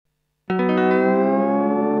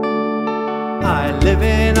I live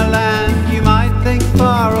in a land you might think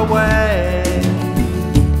far away.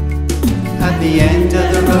 At the end of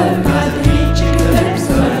the road by the beach in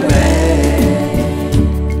Calypso Bay.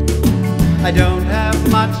 I don't have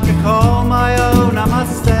much to call my own, I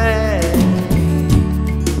must say.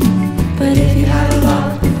 But if you had a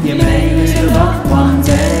lot, you may lose a lot one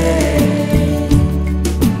day.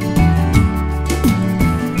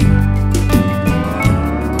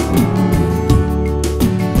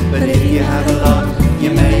 But if you have a lot,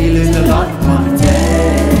 you may lose a lot one day.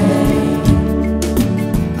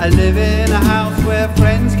 I live in a house where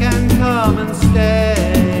friends can come and stay.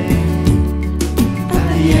 At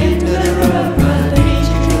the end of the road by the beach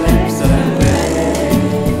in Calypso Bay.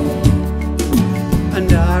 And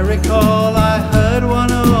I recall I heard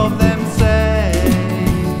one of them say,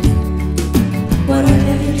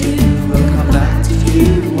 whatever you do will come back to you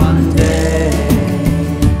one day.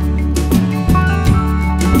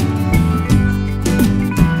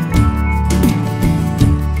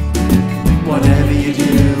 Whatever you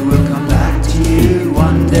do will come back to you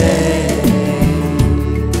one day.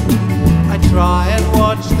 I try and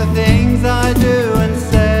watch the things I do and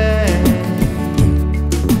say.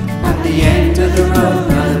 At the end of the road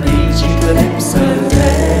by the beach in Calypso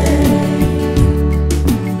Bay.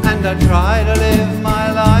 And I try to live